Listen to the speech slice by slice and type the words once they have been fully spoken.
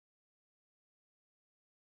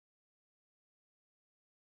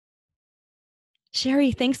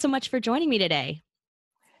Cherie, thanks so much for joining me today.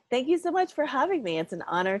 Thank you so much for having me. It's an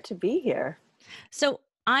honor to be here. So,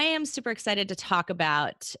 I am super excited to talk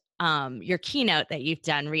about your keynote that you've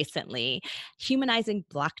done recently, humanizing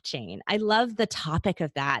blockchain. I love the topic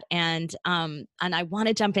of that, and I want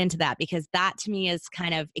to jump into that because that to me is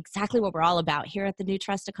kind of exactly what we're all about here at the New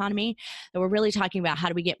Trust Economy. That we're really talking about how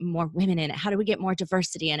do we get more women in it, how do we get more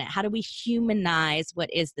diversity in it, how do we humanize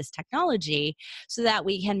what is this technology so that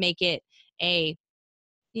we can make it a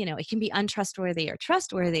it can be untrustworthy or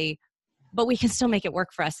trustworthy, but we can still make it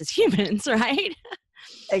work for us as humans, right?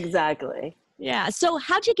 Exactly. Yeah. So,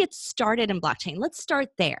 how'd you get started in blockchain? Let's start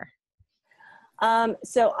there.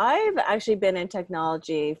 So I've actually been in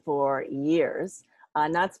technology for years,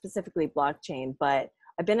 not specifically blockchain, but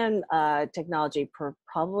I've been in technology for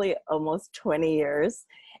probably almost 20 years.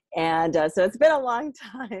 And so it's been a long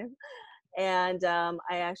time. And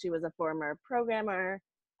I actually was a former programmer.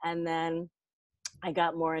 And then I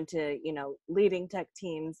got more into, leading tech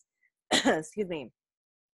teams, excuse me,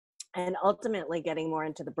 and ultimately getting more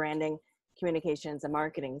into the branding, communications, and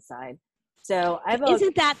marketing side. So I've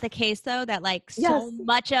Isn't that the case though? That like so yes,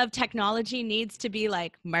 much of technology needs to be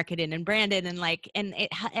like marketed and branded, and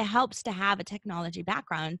it helps to have a technology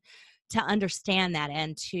background to understand that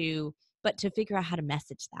but to figure out how to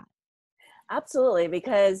message that. absolutely.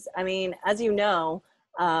 Because I mean, as you know,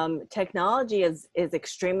 technology is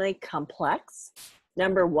extremely complex.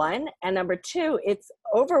 Number one, and number two, it's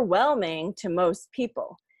overwhelming to most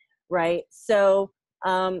people, right?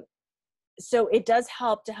 Um, so it does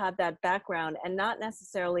help to have that background, and not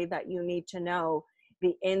necessarily that you need to know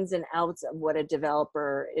the ins and outs of what a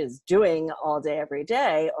developer is doing all day, every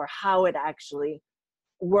day, or how it actually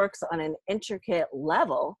works on an intricate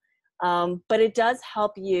level. But it does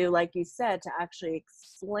help you, like you said, to actually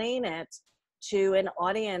explain it to an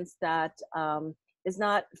audience that is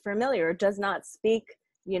not familiar, does not speak,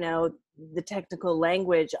 the technical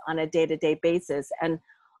language on a day-to-day basis. And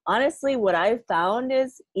honestly, what I've found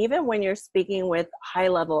is even when you're speaking with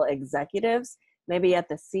high-level executives, maybe at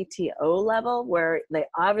the CTO level, where they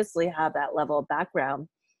obviously have that level of background,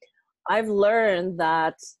 I've learned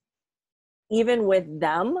that even with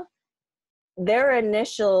them, their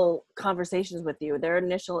initial conversations with you, their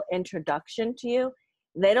initial introduction to you,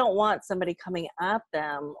 they don't want somebody coming at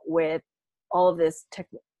them with all of this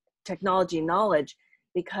technology knowledge,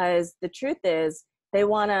 because the truth is they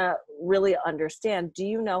want to really understand, do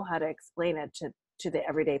you know how to explain it to the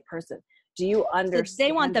everyday person? Do you So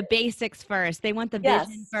they want understand the it? basics first. They want the vision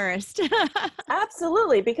Yes, first.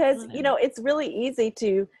 absolutely, because Love it. it's really easy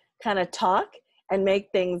to kind of talk and make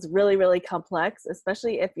things really, really complex,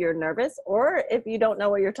 especially if you're nervous or if you don't know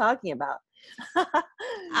what you're talking about.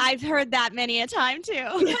 I've heard that many a time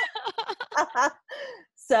too.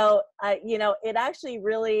 So, it actually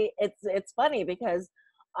really it's funny because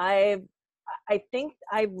I've I think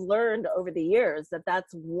I've learned over the years that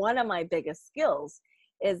that's one of my biggest skills,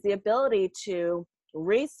 is the ability to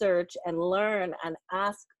research and learn and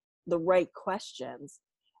ask the right questions,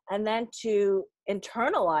 and then to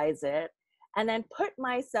internalize it, and then put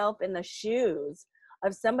myself in the shoes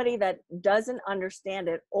of somebody that doesn't understand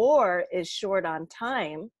it or is short on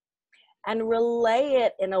time, and relay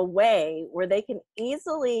it in a way where they can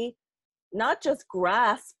easily not just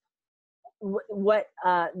grasp what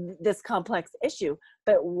this complex issue,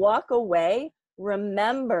 but walk away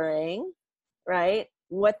remembering, right,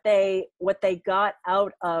 what they got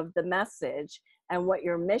out of the message and what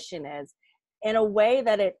your mission is, in a way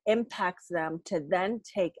that it impacts them to then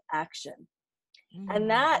take action. And I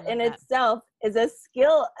that love in that. itself is a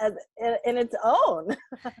skill in its own.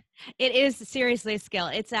 It is seriously a skill.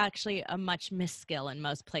 It's actually a much missed skill in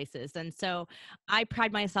most places. And so I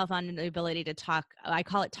pride myself on the ability to talk. I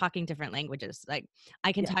call it talking different languages. Like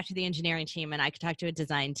I can talk Yes, to the engineering team and I could talk to a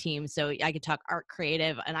design team. So I could talk art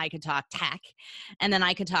creative and I could talk tech and then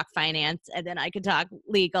I could talk finance and then I could talk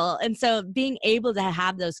legal. And so being able to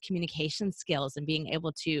have those communication skills and being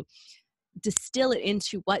able to distill it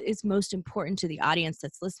into what is most important to the audience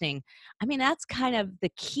that's listening. I mean, that's kind of the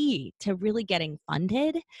key to really getting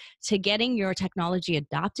funded, to getting your technology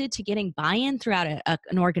adopted, to getting buy-in throughout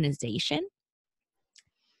an organization.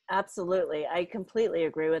 absolutely. I completely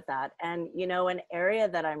agree with that. And, an area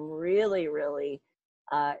that I'm really, really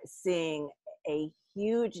seeing a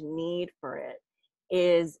huge need for it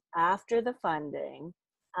is after the funding,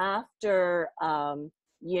 after,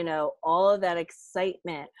 all of that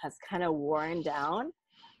excitement has kind of worn down.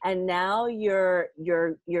 and now you're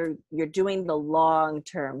doing the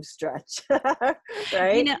long-term stretch, You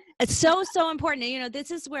right? know, it's so, so important. You know,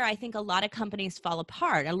 this is where I think a lot of companies fall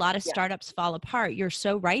apart. A lot of Yeah, startups fall apart. You're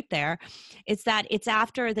so right there. It's that it's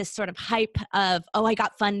after this sort of hype of, oh, I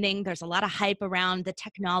got funding. There's a lot of hype around the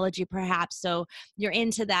technology, perhaps. So you're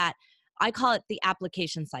into that. I call it the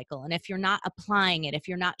application cycle. And if you're not applying it, if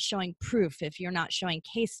you're not showing proof, if you're not showing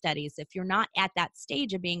case studies, if you're not at that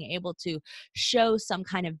stage of being able to show some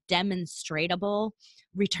kind of demonstratable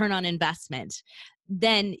return on investment,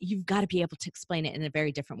 then you've got to be able to explain it in a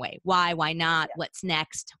very different way. Why not, yeah, what's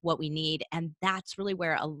next, what we need. And that's really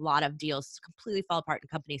where a lot of deals completely fall apart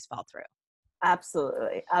and companies fall through.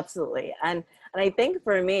 absolutely, absolutely. And I think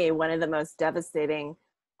for me, one of the most devastating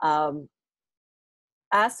um,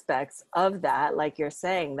 aspects of that, like you're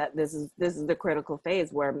saying, that this is the critical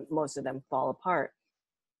phase where most of them fall apart.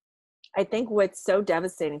 I think what's so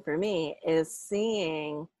devastating for me is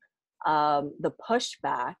seeing the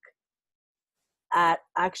pushback at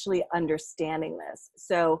actually understanding this.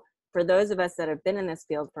 So for those of us that have been in this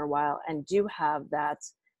field for a while and do have that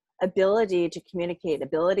ability to communicate,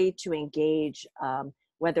 ability to engage,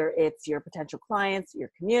 whether it's your potential clients,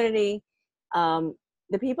 your community,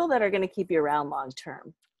 the people that are going to keep you around long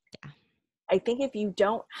term. Yeah. I think if you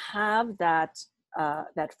don't have that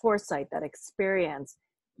that foresight, that experience,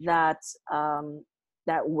 that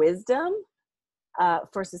that wisdom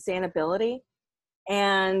for sustainability,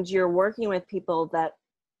 and you're working with people that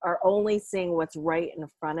are only seeing what's right in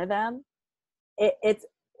front of them, it's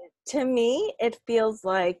to me, it feels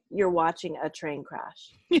like you're watching a train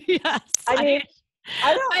crash. Yes, I mean,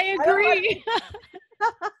 I I don't want agree.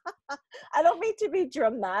 I don't mean to be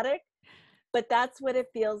dramatic, but that's what it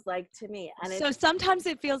feels like to me. And So it's sometimes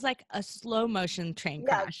it feels like a slow motion train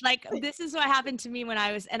yes, crash. Like this is what happened to me when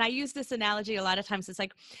I was, and I use this analogy a lot of times. It's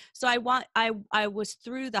like, so I was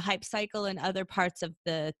through the hype cycle and other parts of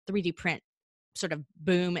the 3D print sort of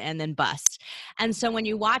boom and then bust. And so when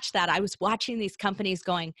you watch that, I was watching these companies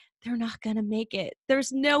going, they're not going to make it.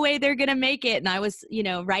 There's no way they're going to make it. And I was,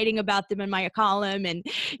 writing about them in my column. And,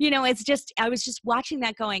 I was just watching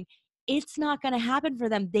that going, it's not going to happen for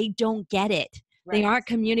them. They don't get it. They right. aren't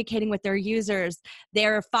communicating with their users.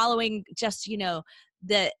 They're following just,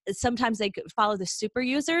 sometimes they follow the super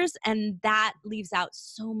users, and that leaves out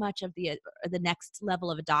so much of the next level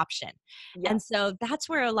of adoption. And Yes. so that's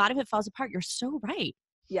where a lot of it falls apart. You're so right.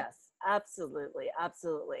 Yes, absolutely,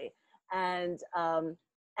 absolutely. And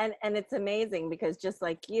and it's amazing because just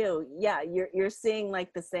like you, yeah, you're seeing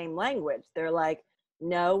like the same language. They're like,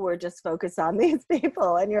 no, we're just focused on these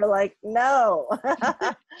people. And you're like, no.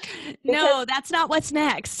 Because No, that's not what's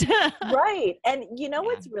next. right. And you know Yeah.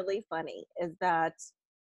 what's really funny is that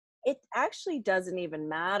it actually doesn't even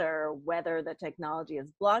matter whether the technology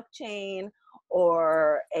is blockchain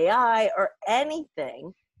or AI or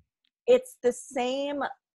anything. It's the same,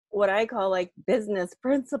 what I call like business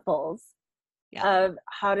principles Yeah. of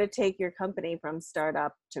how to take your company from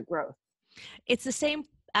startup to growth. It's the same.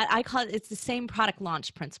 I call it, it's the same product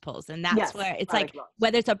launch principles. And that's Yes, where it's like, product launch.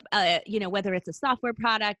 whether it's whether it's a software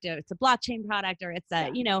product or it's a blockchain product or it's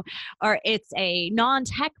Yeah. or it's a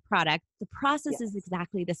non-tech product, the process is Yes.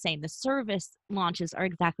 exactly the same. The service launches are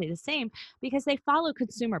exactly the same because they follow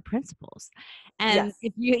consumer principles. And Yes.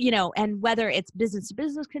 if and whether it's business to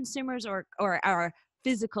business consumers or our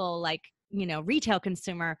physical, like, retail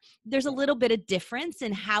consumer, there's a Yeah. little bit of difference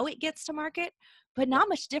in how it gets to market, but Yeah. not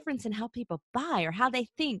much difference in how people buy or how they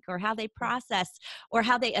think or how they Yeah. process or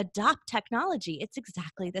how they adopt technology. It's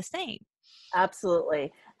exactly the same.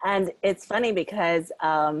 Absolutely. And it's funny because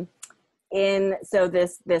in so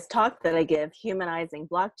this talk that I give, Humanizing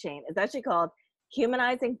Blockchain, is actually called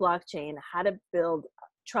Humanizing Blockchain: How to Build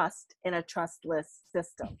Trust in a Trustless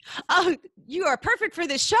System. Oh, you are perfect for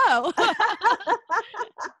this show.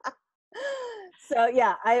 So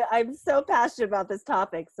yeah, I'm so passionate about this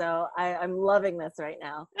topic. So I'm loving this right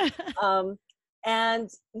now. Um, and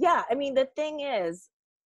yeah, I mean, the thing is,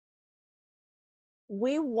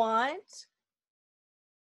 we want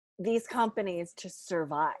these companies to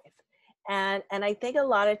survive. And I think a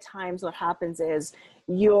lot of times what happens is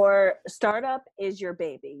your startup is your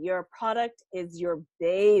baby. Your product is your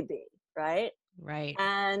baby, right? Right.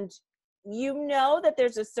 And you know that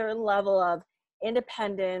there's a certain level of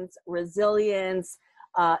independence, resilience,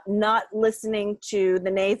 not listening to the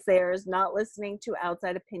naysayers, not listening to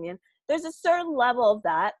outside opinion. There's a certain level of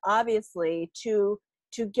that, obviously, to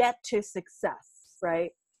get to success,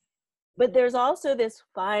 right? But there's also this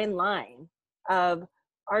fine line of,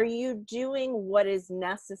 are you doing what is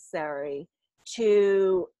necessary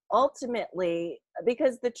to ultimately,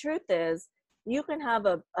 because the truth is, you can have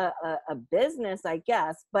a business, I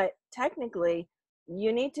guess, but technically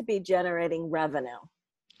you need to be generating revenue.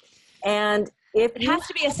 And if It you has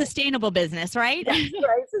to be a sustainable business, right? that's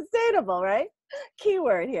right, sustainable, right?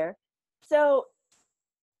 Keyword here. So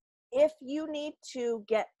if you need to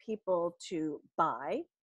get people to buy,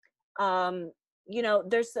 you know,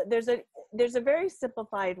 there's a very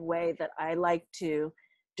simplified way that I like to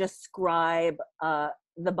describe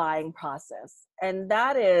the buying process, and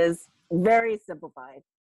that is very simplified.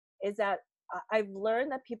 Is that I've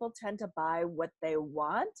learned that people tend to buy what they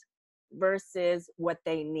want versus what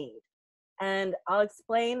they need, and I'll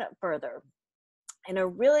explain further in a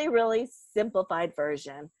really, really simplified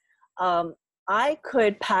version. Um, I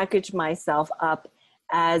could package myself up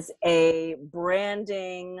as a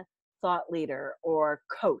branding thought leader or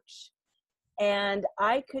coach, and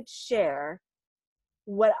I could share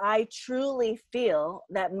what I truly feel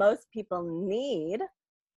that most people need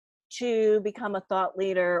to become a thought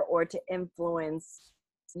leader or to influence,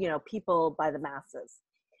 you know, people by the masses.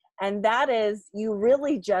 And that is, you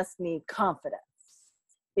really just need confidence,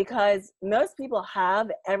 because most people have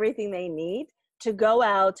everything they need to go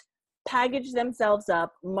out, package themselves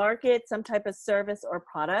up, market some type of service or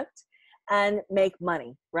product, and make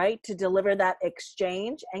money, right? To deliver that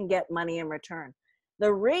exchange and get money in return.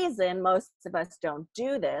 The reason most of us don't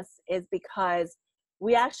do this is because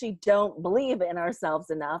we actually don't believe in ourselves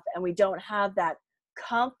enough, and we don't have that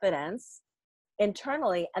confidence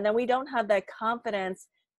internally, and then we don't have that confidence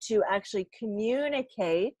to actually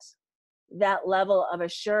communicate that level of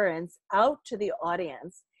assurance out to the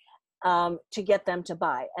audience, to get them to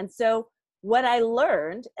buy. And so what I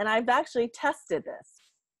learned, and I've actually tested this,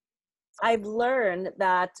 I've learned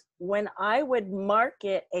that when I would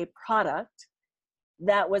market a product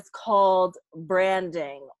that was called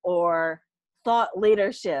branding or thought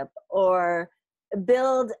leadership or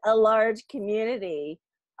build a large community,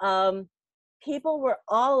 people were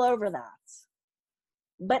all over that.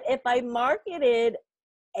 But if I marketed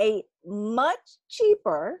a much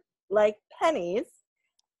cheaper, like pennies,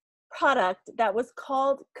 product that was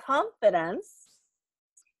called confidence,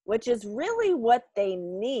 which is really what they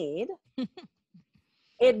need,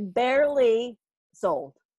 it barely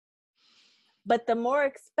sold. But the more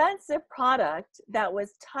expensive product that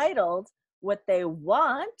was titled what they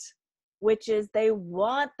want, which is they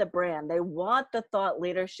want the brand, they want the thought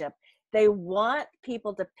leadership, they want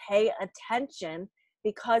people to pay attention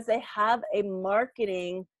because they have a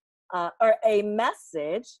marketing or a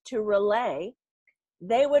message to relay,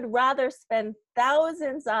 they would rather spend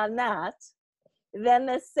thousands on that than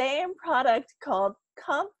the same product called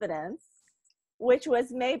confidence, which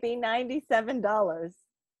was maybe $97.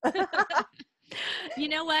 You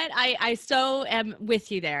know what? I so am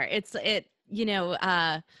with you there. It's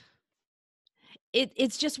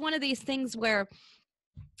just one of these things where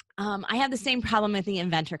I have the same problem with the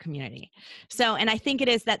inventor community. So, and I think it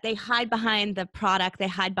is that they hide behind the product, they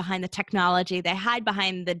hide behind the technology, they hide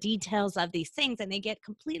behind the details of these things, and they get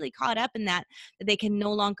completely caught up in that they can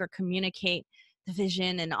no longer communicate the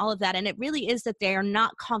vision and all of that. And it really is that they are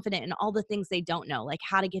not confident in all the things they don't know, like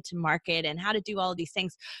how to get to market and how to do all of these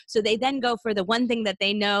things. So they then go for the one thing that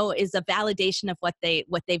they know is a validation of what they've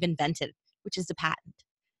invented, which is a patent.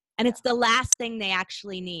 And it's the last thing they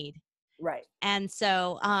actually need. Right. And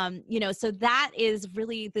so, so that is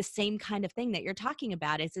really the same kind of thing that you're talking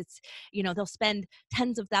about. They'll spend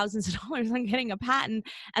tens of thousands of dollars on getting a patent,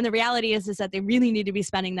 and the reality is that they really need to be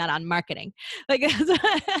spending that on marketing. Like,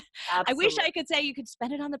 I wish I could say you could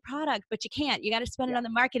spend it on the product, but you can't. You got to spend it on the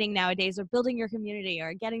marketing nowadays, or building your community,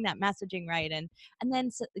 or getting that messaging right, and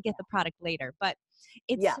then get the product later. But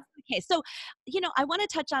it's okay. So, I want to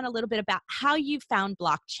touch on a little bit about how you found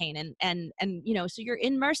blockchain, and so you're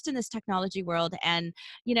immersed in this technology world, and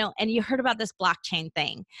you heard about this blockchain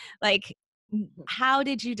thing. Like, how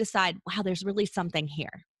did you decide, wow, there's really something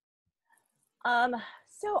here?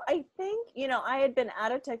 So I think, I had been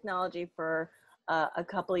out of technology for a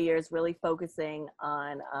couple of years, really focusing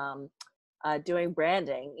on doing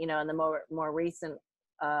branding, in the more recent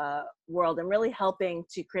world, and really helping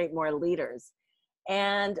to create more leaders.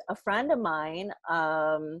 And a friend of mine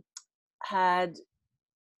had,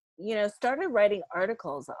 started writing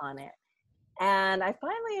articles on it. And I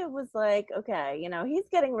finally was like, okay, he's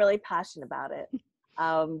getting really passionate about it.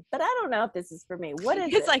 But I don't know if this is for me. What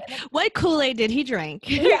is it's it? like, what Kool-Aid did he drink?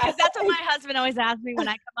 Because that's what my husband always asks me when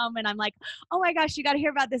I come home, and I'm like, oh my gosh, you got to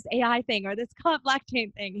hear about this AI thing or this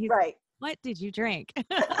blockchain thing. He's right. Like, what did you drink?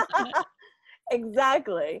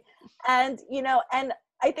 Exactly. And, and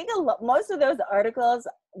I think most of those articles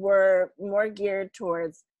were more geared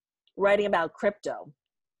towards writing about crypto,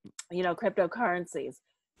 cryptocurrencies.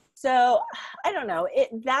 So I don't know.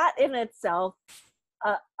 That in itself,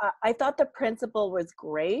 I thought the principle was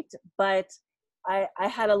great, but I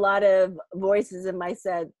had a lot of voices in my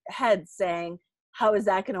head saying, "How is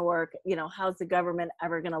that going to work? You know, how's the government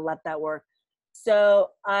ever going to let that work?" So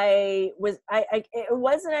it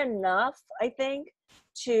wasn't enough, I think,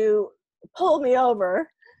 to pull me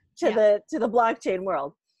over Yeah. to the blockchain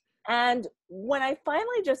world. And when I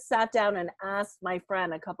finally just sat down and asked my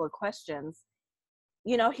friend a couple of questions,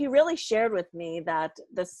 you know, he really shared with me that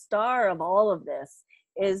the star of all of this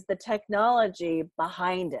is the technology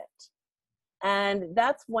behind it. And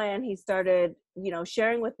that's when he started, you know,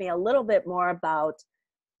 sharing with me a little bit more about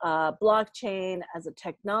blockchain as a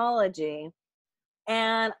technology.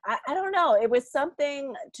 And I don't know, it was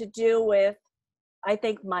something to do with, I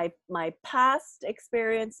think, my past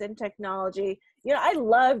experience in technology. You know, I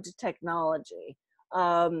loved technology.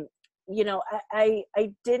 Um, you know, I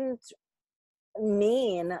didn't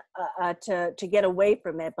mean to get away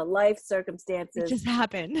from it, but life It circumstances, just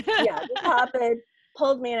happened. yeah, just happened,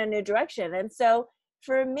 pulled me in a new direction. And so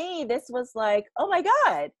for me, this was like, oh my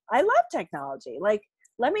God, I love technology. Like,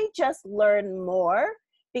 let me just learn more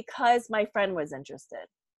because my friend was interested.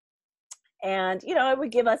 And, you know, it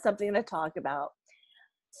would give us something to talk about.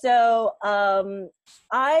 So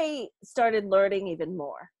I started learning even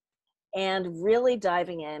more and really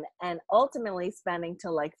diving in and ultimately spending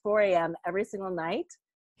till like 4 a.m. every single night,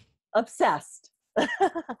 obsessed,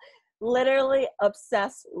 literally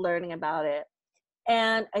obsessed learning about it.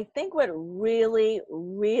 And I think what really,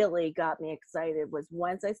 really got me excited was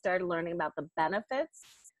once I started learning about the benefits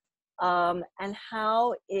and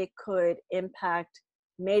how it could impact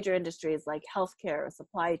major industries like healthcare,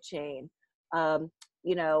 supply chain, um,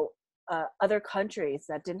 you know, other countries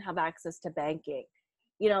that didn't have access to banking.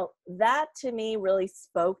 You know, that to me really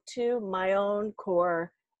spoke to my own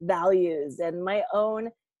core values and my own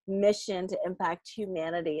mission to impact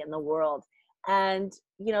humanity in the world. And,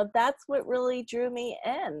 you know, that's what really drew me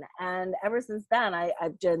in. And ever since then,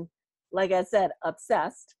 I've been, like I said,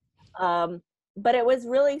 obsessed. But it was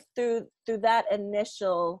really through that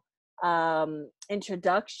initial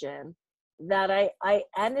introduction that I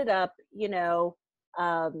ended up, you know,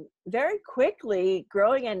 very quickly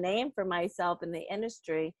growing a name for myself in the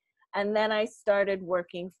industry. And then I started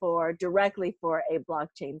working directly for a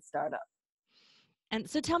blockchain startup. And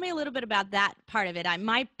so tell me a little bit about that part of it.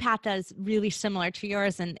 My path is really similar to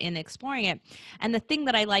yours in exploring it. And the thing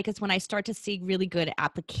that I like is when I start to see really good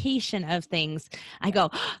application of things, I go,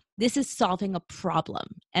 "Oh, this is solving a problem."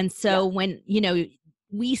 And Yeah. so when, you know,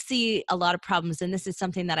 we see a lot of problems, and this is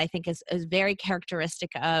something that I think is very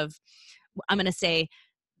characteristic of, I'm going to say,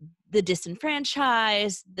 the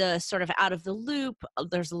disenfranchised, the sort of out of the loop.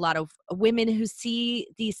 There's a lot of women who see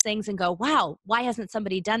these things and go, wow, why hasn't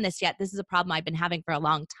somebody done this yet? This is a problem I've been having for a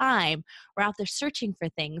long time. We're out there searching for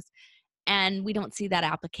things and we don't see that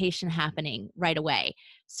application happening right away. Yeah.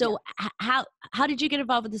 So how did you get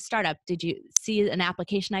involved with the startup? Did you see an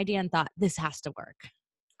application idea and thought this has to work?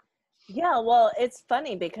 Yeah, well, it's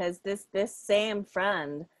funny because this same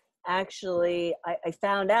friend actually I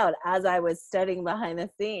found out as I was studying behind the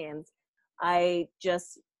scenes. I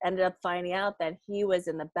just ended up finding out that he was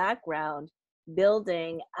in the background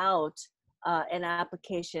building out an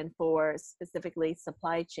application for specifically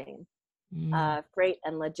supply chain, Mm. freight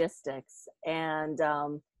and logistics, and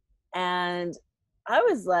I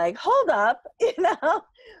was like, hold up, you know,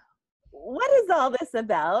 what is all this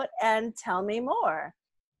about? And tell me more.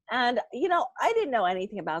 And, you know, I didn't know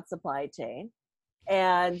anything about supply chain.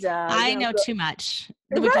 And, I know too much,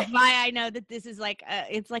 which is right, why I know that this is like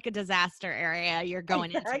it's like a disaster area you're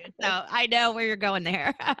going into. exactly, So I know where you're going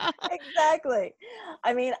there. exactly.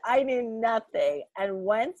 I mean, I knew nothing. And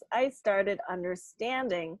once I started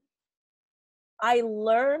understanding, I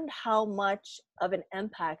learned how much of an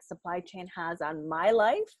impact supply chain has on my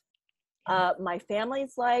life, my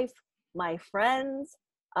family's life, my friends,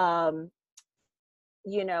 um,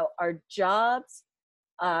 you know, our jobs,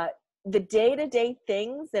 uh, the day-to-day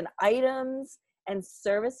things and items and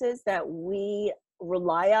services that we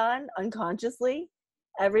rely on unconsciously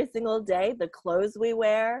every single day, the clothes we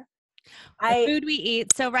wear. The I food we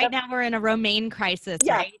eat. So right the, now we're in a romaine crisis,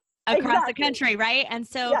 yes, right? Across the exactly. country, right? And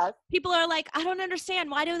so Yes, people are like, I don't understand.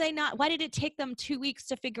 Why did it take them 2 weeks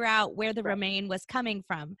to figure out where the right. romaine was coming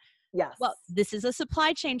from? Well, Yes, this is a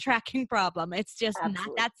supply chain tracking problem. It's just not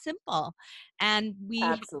absolutely. that simple. And we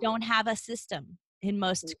don't Absolutely. have a system in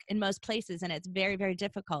most places, and it's very, very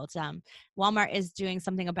difficult. Walmart is doing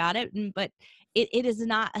something about it, but it is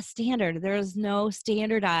not a standard. There is no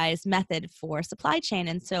standardized method for supply chain.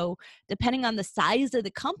 And so depending on the size of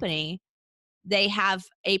the company, they have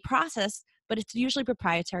a process, but it's usually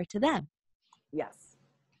proprietary to them. Yes,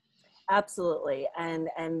 absolutely. And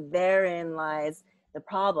therein lies the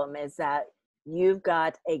problem, is that you've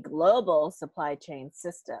got a global supply chain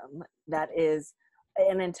system that is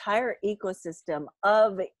an entire ecosystem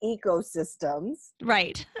of ecosystems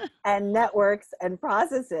Right. and networks and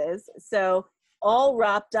processes. So all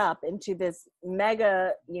wrapped up into this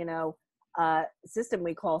mega, system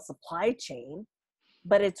we call supply chain,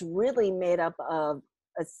 but it's really made up of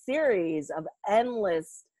a series of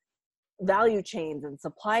endless value chains and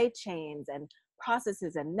supply chains and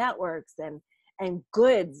processes and networks and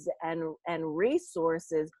goods and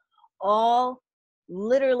resources, all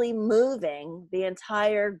literally moving the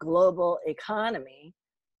entire global economy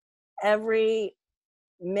every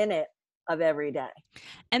minute of every day.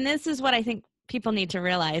 And this is what I think people need to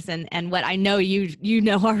realize, and what I know you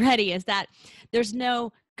know already, is that there's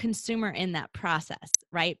no consumer in that process,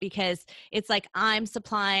 right? Because it's like, I'm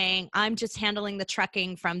just handling the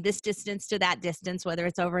trucking from this distance to that distance, whether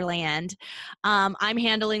it's overland. I'm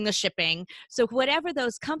handling the shipping. So whatever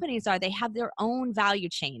those companies are, they have their own value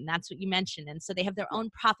chain. That's what you mentioned. And so they have their own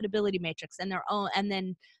profitability matrix and their own, and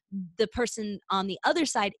then the person on the other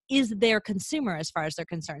side is their consumer as far as they're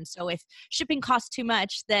concerned. So if shipping costs too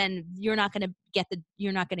much, then you're not going to get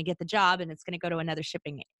the job, and it's going to go to another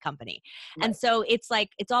shipping company. Right. And so it's like,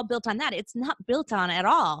 it's all built on that. It's not built on at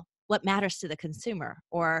all what matters to the consumer,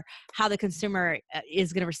 or how the consumer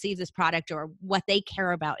is going to receive this product, or what they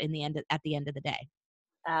care about at the end of the day.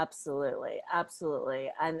 Absolutely,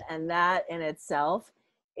 absolutely. And that in itself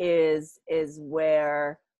is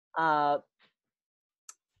where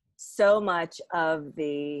so much of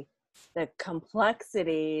the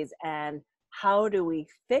complexities and how do we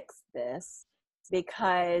fix this,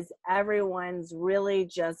 because everyone's really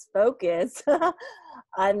just focused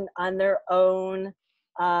on their own,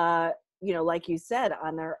 like you said,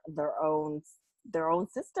 on their own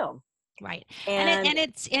system. Right. And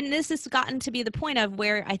And this has gotten to be the point of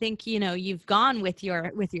where I think, you've gone with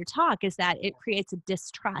your talk, is that it creates a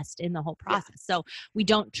distrust in the whole yeah, process. So we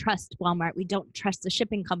don't trust Walmart. We don't trust the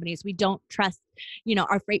shipping companies. We don't trust,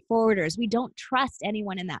 our freight forwarders. We don't trust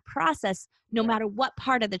anyone in that process, no right, matter what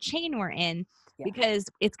part of the chain we're in, yeah, because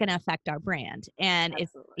it's going to affect our brand. And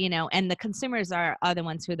it's, absolutely. and the consumers are the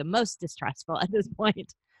ones who are the most distrustful at this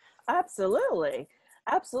point. Absolutely.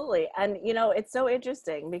 Absolutely. And it's so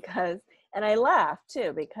interesting because, and I laugh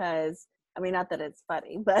too, because I mean, not that it's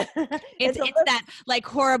funny, but It's it's a it's little, that like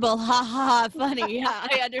horrible, ha ha, funny. Yeah,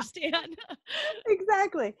 I understand.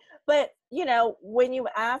 exactly. But when you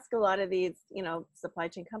ask a lot of these, supply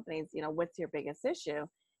chain companies, what's your biggest issue?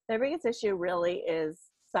 Their biggest issue really is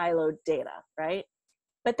siloed data, right?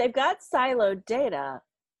 But they've got siloed data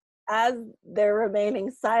as they're remaining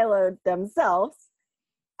siloed themselves.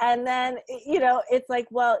 And then, it's like,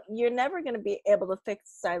 well, you're never going to be able to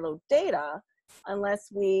fix siloed data unless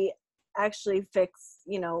we actually fix,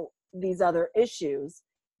 these other issues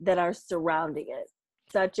that are surrounding it,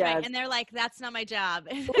 such Right. as, And they're like, that's not my job.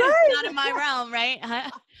 It's not in right, my realm,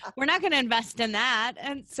 right? We're not going to invest in that.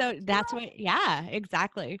 And so that's what, yeah,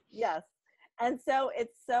 exactly. yes. And so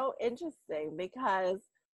it's so interesting because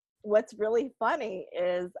what's really funny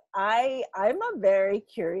is I'm a very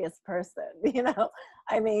curious person,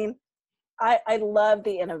 I mean, I love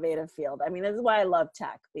the innovative field. I mean, this is why I love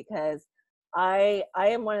tech, because I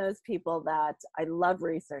am one of those people that I love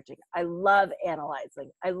researching. I love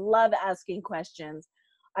analyzing. I love asking questions.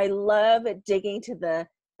 I love digging to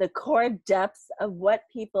the core depths of what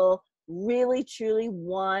people really truly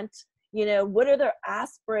want. What are their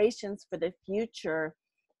aspirations for the future,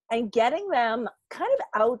 and getting them kind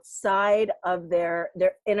of outside of their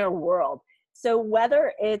inner world. So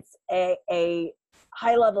whether it's a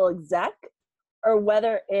high level exec, or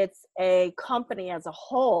whether it's a company as a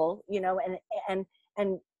whole, and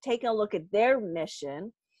taking a look at their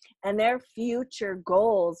mission and their future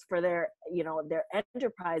goals for their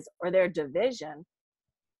enterprise or their division,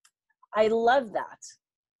 I love that,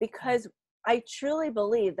 because I truly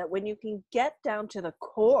believe that when you can get down to the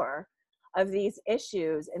core of these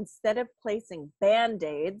issues, instead of placing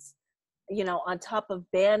band-aids, on top of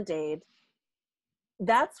band-aid,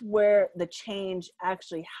 that's where the change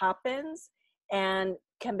actually happens and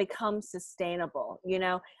can become sustainable,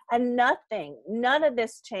 and none of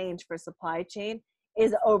this change for supply chain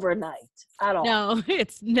is overnight at all. No,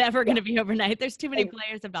 it's never Yeah. going to be overnight. There's too many ex-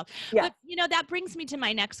 players involved. Yes. But, that brings me to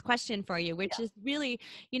my next question for you, which Yeah. is really,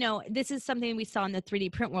 this is something we saw in the 3D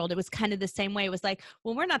print world. It was kind of the same way. It was like,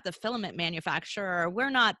 well, we're not the filament manufacturer. Or we're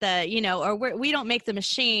not the, or we don't make the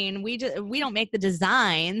machine. We don't make the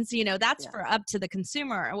designs. That's Yeah. for up to the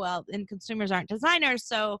consumer. Well, and consumers aren't designers.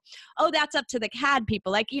 So, oh, that's up to the CAD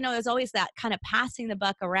people. Like, there's always that kind of passing the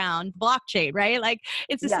buck around blockchain, right? Like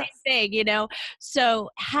it's the same Yes. thing. So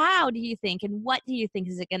how do you think, and what do you think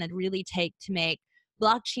is it going to really take to make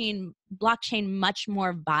blockchain much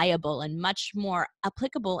more viable and much more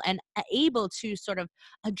applicable and able to sort of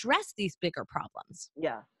address these bigger problems?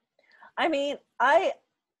 Yeah. I mean,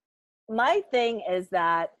 my thing is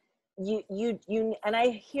that you and I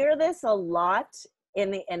hear this a lot in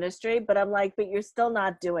the industry, but I'm like, but you're still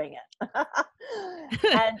not doing it.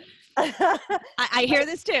 And I hear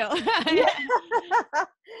this too. yeah.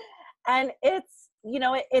 And it's,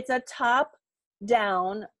 it's a top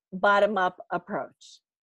down, bottom up approach.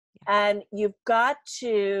 And you've got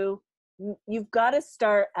to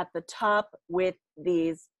start at the top with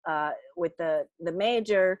these, with the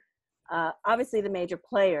major, obviously the major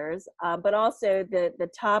players, but also the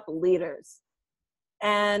top leaders.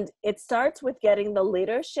 And it starts with getting the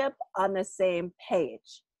leadership on the same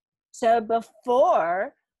page. So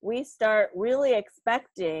before we start really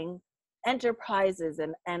expecting enterprises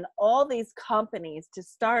and all these companies to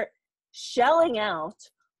start shelling out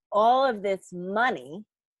all of this money,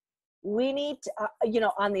 we need to,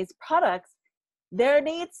 on these products, there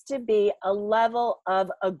needs to be a level of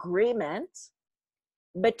agreement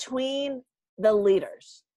between the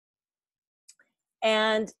leaders.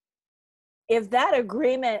 And if that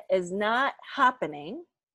agreement is not happening,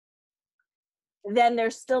 then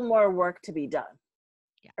there's still more work to be done,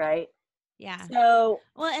 Yeah. right? Yeah. So,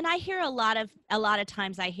 Well, and I hear a lot of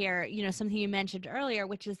times I hear, something you mentioned earlier,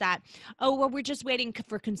 which is that, oh, well, we're just waiting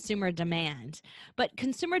for consumer demand. But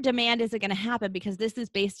consumer demand isn't going to happen because this is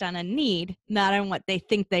based on a need, not on what they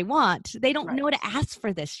think they want. They don't right. know to ask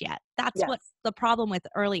for this yet. That's what Yes, the problem with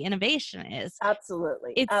early innovation is.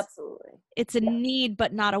 absolutely. It's Absolutely. it's a Yeah, need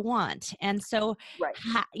but not a want. And so, right.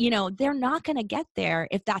 they're not going to get there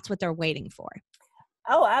if that's what they're waiting for.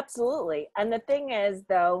 Oh, absolutely. And the thing is,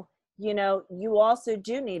 though, you also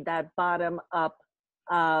do need that bottom up,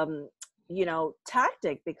 um,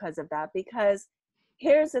 tactic because of that. Because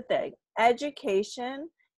here's the thing, education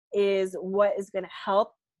is what is going to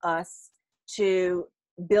help us to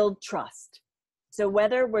build trust. So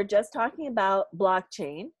whether we're just talking about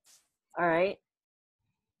blockchain, all right,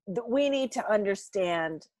 we need to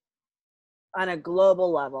understand on a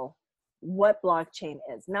global level what blockchain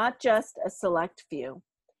is, not just a select few.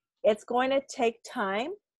 It's going to take time,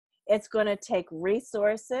 it's going to take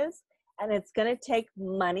resources, and it's going to take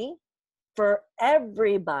money for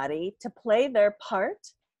everybody to play their part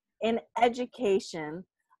in education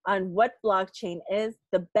on what blockchain is,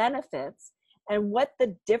 the benefits, and what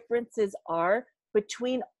the differences are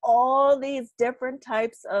between all these different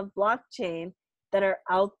types of blockchain that are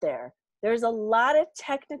out there. There's a lot of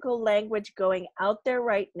technical language going out there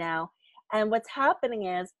right now. And what's happening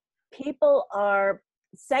is people are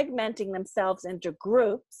segmenting themselves into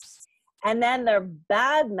groups, and then they're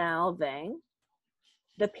bad mouthing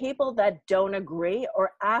the people that don't agree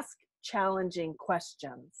or ask challenging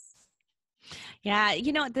questions. Yeah,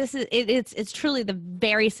 it's truly the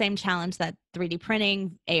very same challenge that 3D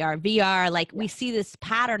printing, AR, VR, like we Yes. see this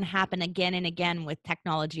pattern happen again and again with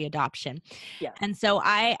technology adoption. Yes. And so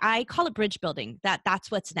I call it bridge building. That's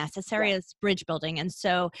what's necessary Yes. is bridge building. And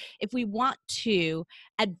so if we want to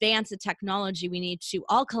advance the technology, we need to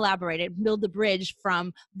all collaborate and build the bridge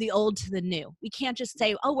from the old to the new. We can't just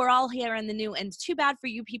say, oh, we're all here in the new, and it's too bad for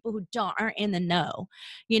you people who aren't in the know.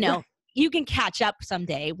 Right. You can catch up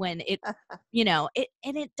someday when and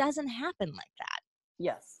it doesn't happen like that.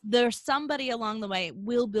 Yes. There's somebody along the way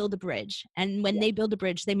will build a bridge, and when Yeah. they build a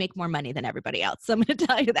bridge, they make more money than everybody else. So I'm going to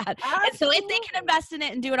tell you that. And so if they can Absolutely. invest in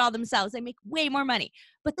it and do it all themselves, they make way more money.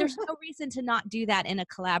 But there's no reason to not do that in a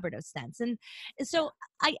collaborative sense. And so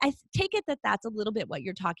I take it that that's a little bit what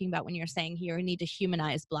you're talking about when you're saying here we need to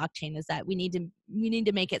humanize blockchain, is that we need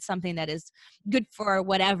to make it something that is good for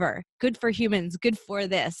whatever, good for humans, good for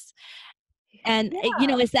this. And,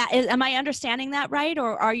 Yeah. am I understanding that right?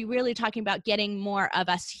 Or are you really talking about getting more of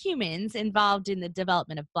us humans involved in the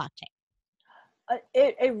development of blockchain?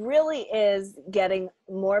 It really is getting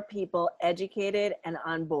more people educated and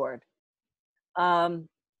on board,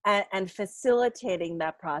 and facilitating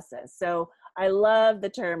that process. So I love the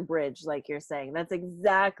term bridge, like you're saying. That's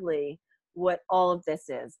exactly what all of this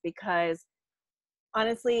is, because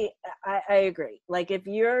Honestly, I agree. Like, if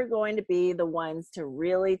you're going to be the ones to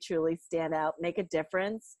really truly stand out, make a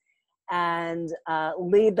difference, and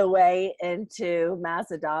lead the way into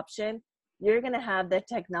mass adoption, you're going to have the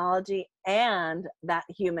technology and that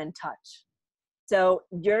human touch. So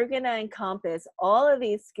you're going to encompass all of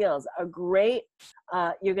these skills.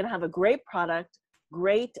 You're going to have a great product,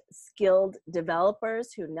 great skilled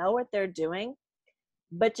developers who know what they're doing,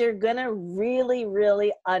 but you're going to really,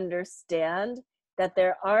 really understand that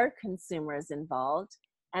there are consumers involved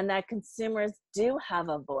and that consumers do have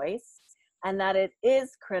a voice, and that it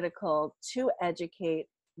is critical to educate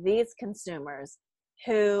these consumers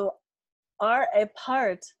who are a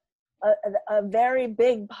very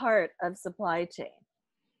big part of supply chain.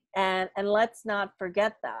 And let's not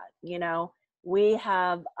forget that, we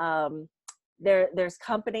have, there's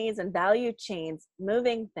companies and value chains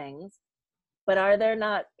moving things, but are there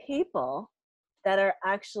not people that are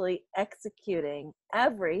actually executing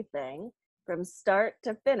everything from start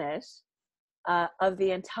to finish of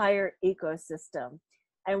the entire ecosystem?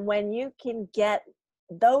 And when you can get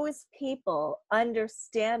those people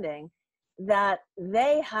understanding that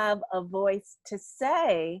they have a voice to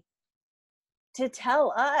say, to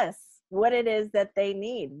tell us what it is that they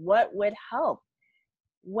need, what would help,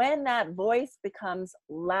 when that voice becomes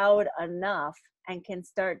loud enough and can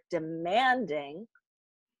start demanding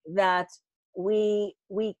that we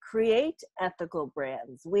create ethical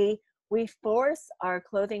brands, we force our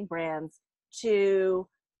clothing brands to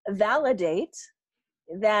validate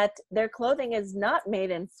that their clothing is not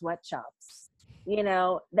made in sweatshops,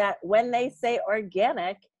 that when they say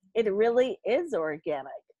organic, it really is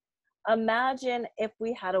organic. Imagine if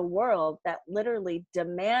we had a world that literally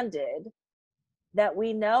demanded that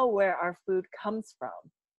we know where our food comes from,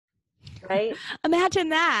 right? Imagine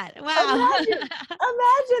that. Wow. Imagine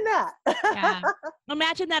Yeah. that.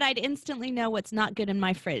 Imagine that I'd instantly know what's not good in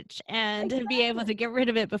my fridge and to be able to get rid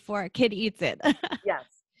of it before a kid eats it. Yes,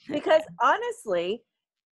 because honestly,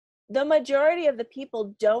 the majority of the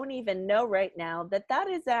people don't even know right now that that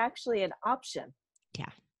is actually an option. Yeah.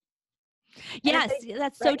 And if Yes, they,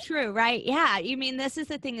 that's so right, true, right? Yeah. You mean this is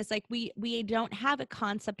the thing, is like we don't have a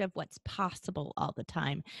concept of what's possible all the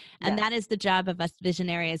time. And yes, that is the job of us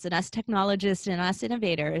visionaries and us technologists and us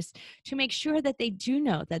innovators, to make sure that they do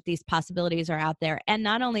know that these possibilities are out there, and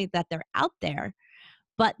not only that they're out there,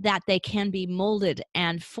 but that they can be molded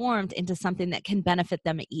and formed into something that can benefit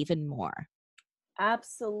them even more.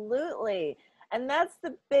 absolutely. And that's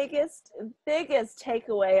the biggest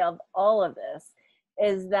takeaway of all of this,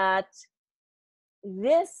 is that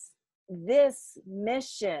this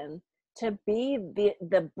mission to be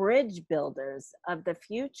the bridge builders of the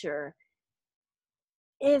future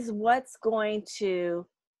is what's going to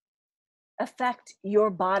affect your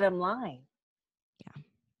bottom line. Yeah.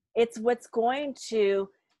 It's what's going to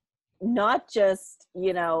not just,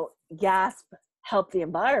 gasp, help the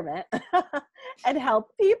environment and help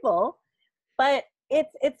people, but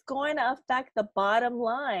it's going to affect the bottom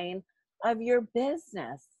line of your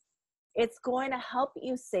business. It's going to help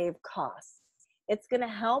you save costs. It's going to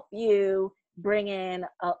help you bring in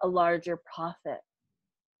a larger profit.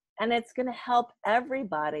 And it's going to help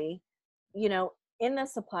everybody, in the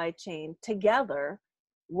supply chain together,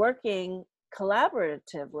 working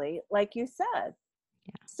collaboratively, like you said.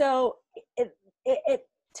 So it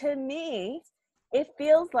to me, it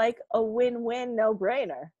feels like a win-win,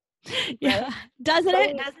 no-brainer, right? Yeah. Doesn't But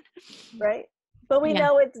it? we, Doesn't right? But we Yeah.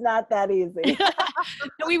 know it's not that easy.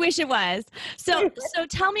 We wish it was. So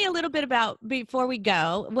tell me a little bit about, before we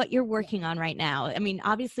go, what you're working on right now. I mean,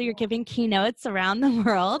 obviously you're giving keynotes around the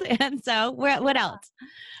world. And so what else?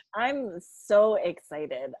 I'm so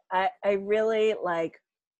excited. I really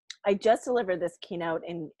I just delivered this keynote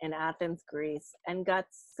in Athens, Greece, and got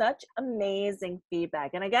such amazing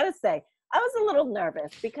feedback. And I got to say, I was a little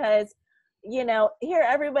nervous because, here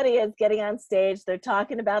everybody is getting on stage, they're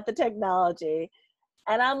talking about the technology.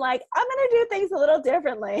 And I'm like, I'm going to do things a little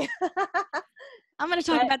differently. I'm going to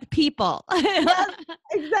talk But about the people. yes,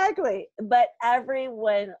 exactly. But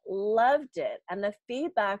everyone loved it, and the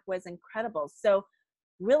feedback was incredible. So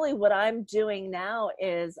really what I'm doing now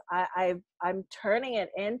is I'm turning it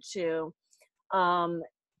into, and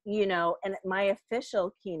my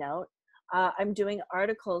official keynote. I'm doing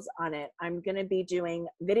articles on it. I'm going to be doing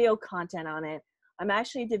video content on it. I'm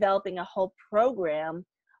actually developing a whole program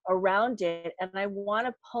around it, and I want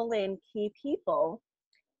to pull in key people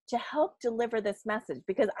to help deliver this message,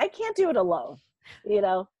 because I can't do it alone.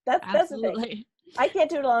 That's the thing. Absolutely. I can't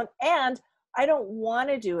do it alone, and I don't want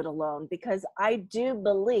to do it alone, because I do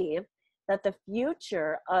believe that the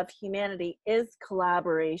future of humanity is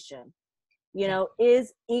collaboration, Yeah.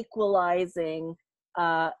 is equalizing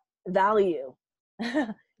value in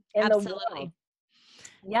the world. Absolutely.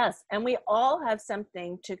 Yes, and we all have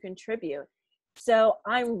something to contribute. So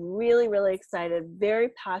I'm really, really excited, very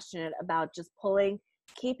passionate about just pulling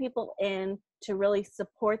key people in to really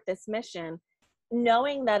support this mission,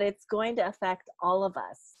 knowing that it's going to affect all of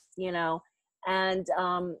us, you know. And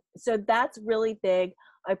so that's really big.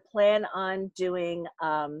 I plan on doing,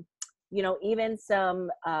 you know, even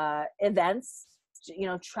some events, you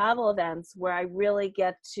know, travel events where I really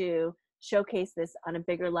get to showcase this on a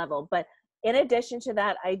bigger level. But in addition to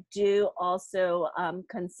that, I do also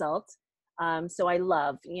consult. So I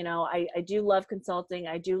love, you know, I do love consulting.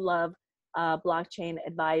 I do love blockchain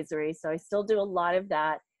advisory. So I still do a lot of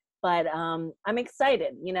that. But I'm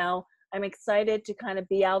excited, you know, I'm excited to kind of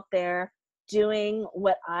be out there doing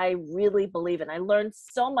what I really believe in. I learned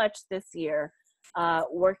so much this year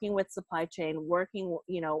working with supply chain, working,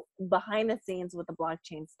 you know, behind the scenes with the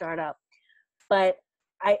blockchain startup. But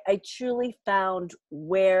I truly found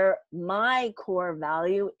where my core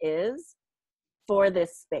value is for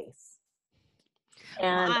this space. Well,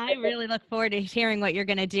 And I really look forward to hearing what you're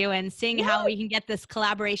going to do and seeing yeah, how we can get this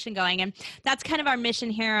collaboration going. And that's kind of our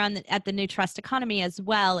mission here at the New Trust Economy as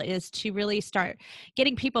well, is to really start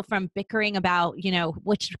getting people from bickering about, you know,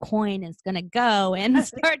 which coin is going to go and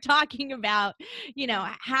start talking about, you know,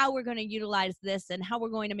 how we're going to utilize this and how we're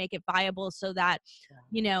going to make it viable so that,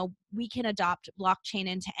 you know, we can adopt blockchain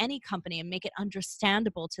into any company and make it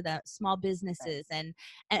understandable to the small right. businesses and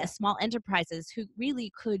Yeah, small enterprises who really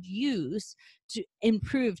could use to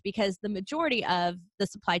improve, because the majority of the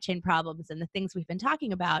supply chain problems and the things we've been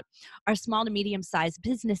talking about are small to medium sized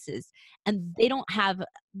businesses, and they don't have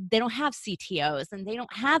CTOs, and they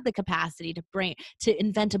don't have the capacity to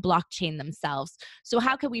invent a blockchain themselves. So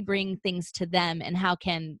how can we bring things to them, and how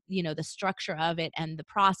can, you know, the structure of it and the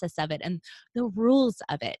process of it and the rules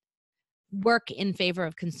of it work in favor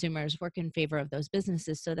of consumers, work in favor of those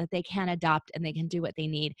businesses so that they can adopt and they can do what they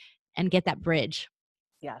need and get that bridge.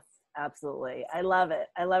 yes, absolutely. I love it.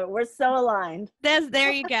 I love it. We're so aligned.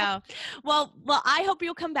 There you go. Well, I hope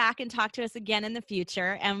you'll come back and talk to us again in the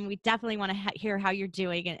future. And we definitely want to hear how you're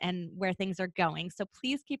doing and where things are going. So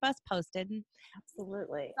please keep us posted. And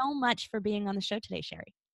Absolutely. so much for being on the show today,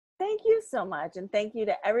 Cherie. Thank you so much. And thank you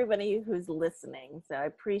to everybody who's listening. So I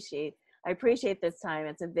appreciate this time.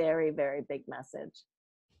 It's a very, very big message.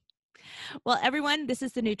 Well, everyone, this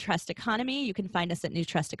is the New Trust Economy. You can find us at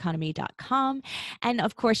newtrusteconomy.com. And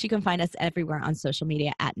of course, you can find us everywhere on social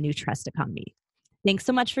media at New Trust Economy. Thanks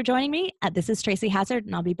so much for joining me. This is Tracy Hazard,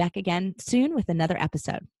 and I'll be back again soon with another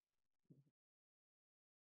episode.